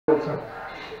lights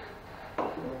are.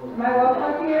 Am I welcome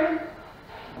up here?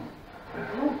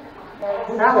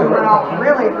 That one went off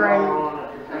really great.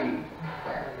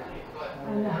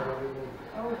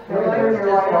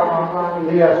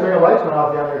 The string of lights went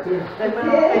off down there too. They went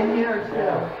off in here too.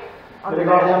 Yeah. Did they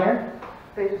go off down here?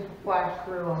 They just flashed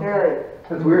through on Terry.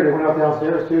 That's weird. They went off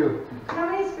downstairs too. How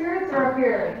many spirits are up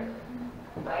here?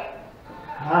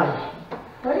 9.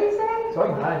 What do you say? It's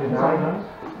like 9. Did you say 9?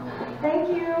 Thank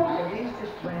you. These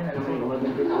just ran Is it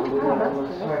 11 people living on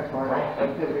this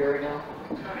activity right now?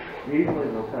 Usually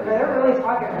they'll tell you. They're really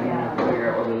talking right And then now. figure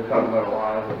out whether they're talking about it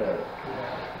live or that.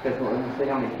 Because when you say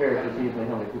how many spirits, it's usually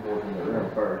how many people is in the room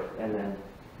first, and then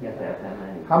you have to have that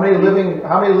many. How many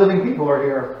living people are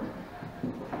here?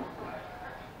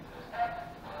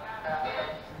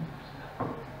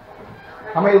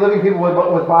 How many living people with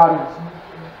bodies?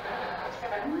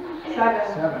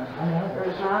 7. 7.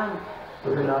 There's 9.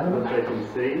 Was there 9? But they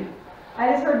can see.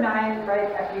 I just heard 9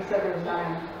 right after you said there was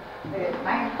 9.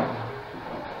 9.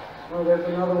 Well, there's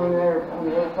another one there on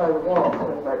the other side of the wall, so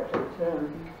it's actually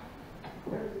 10.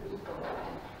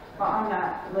 Well, I'm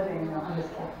not living, no, I'm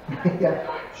just kidding.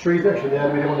 Yeah. Shree's actually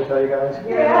dead. We didn't want to tell you guys.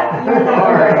 Yeah. You're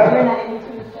not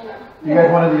anything to say. You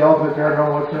guys wanted the ultimate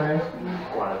paranormal experience?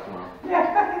 Plasma.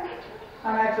 Yeah.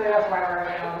 That's why we're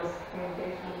having all this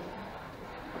communication.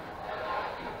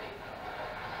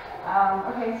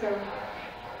 Okay, so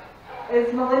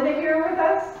is Melinda here with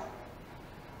us?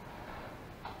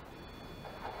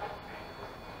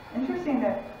 Interesting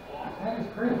that. That is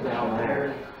crazy. Down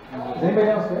there. Is anybody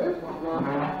downstairs?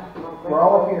 We're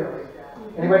all up here.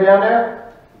 Anybody down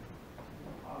there?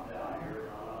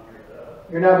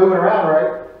 You're not moving around,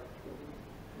 right?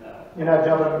 You're not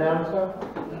jumping up and down and stuff?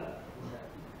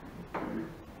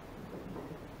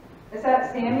 Is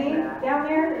that Sammy down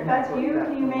there? If that's you,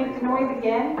 can you make the noise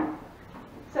again,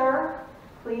 sir?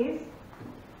 Please.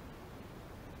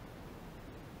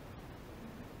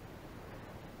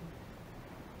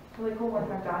 Really cool one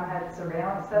time John had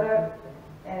surveillance set up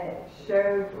and it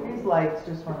showed These lights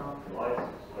just went off. what?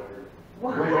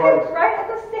 Which lights? Right at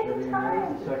the same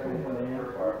time.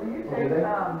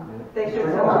 They showed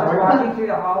Turn someone on. was walking through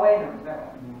the hallway and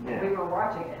Yeah. we were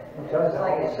watching it. I'm It telling was you,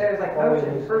 like, it shows like always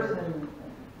motion, needs- person,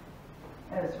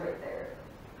 and it's right there.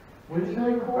 What did you say?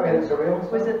 Oh, yeah, the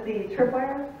surveillance. Was it the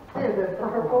tripwire? Yeah, the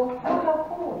purple. Oh, how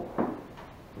cool. So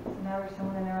now there's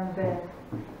someone in there on the bed.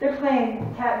 They're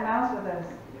playing cat and mouse with us.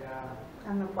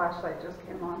 And the flashlight just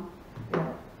came on.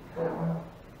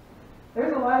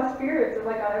 There's a lot of spirits, it's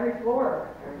like on every floor.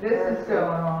 This is going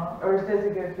on. Or does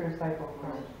it go through a cycle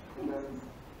first?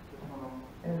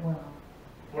 It went on.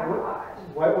 Gosh.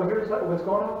 What's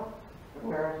going on?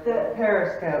 The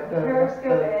Periscope.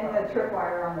 periscope and the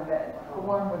tripwire on the bed. The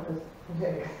one with the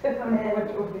sticks. And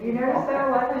you notice that a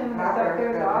lot when the stuff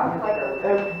goes off, like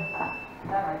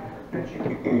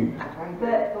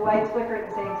the lights flicker at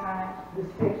the same time. The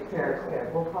stick periscope,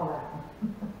 we'll call that one.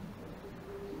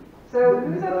 So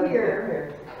who's up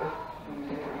here?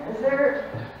 Is there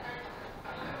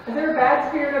a bad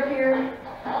spirit up here?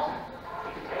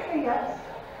 Say yes.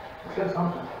 Say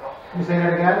something. You say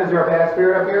that again? Is there a bad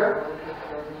spirit up here?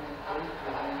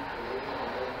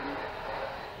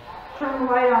 Turn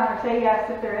the light on or say yes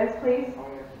if there is, please.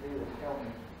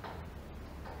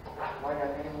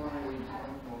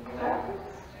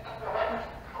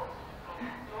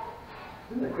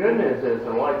 The good news is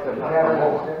the lights have not come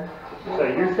on. So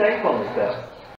you're safe on the steps.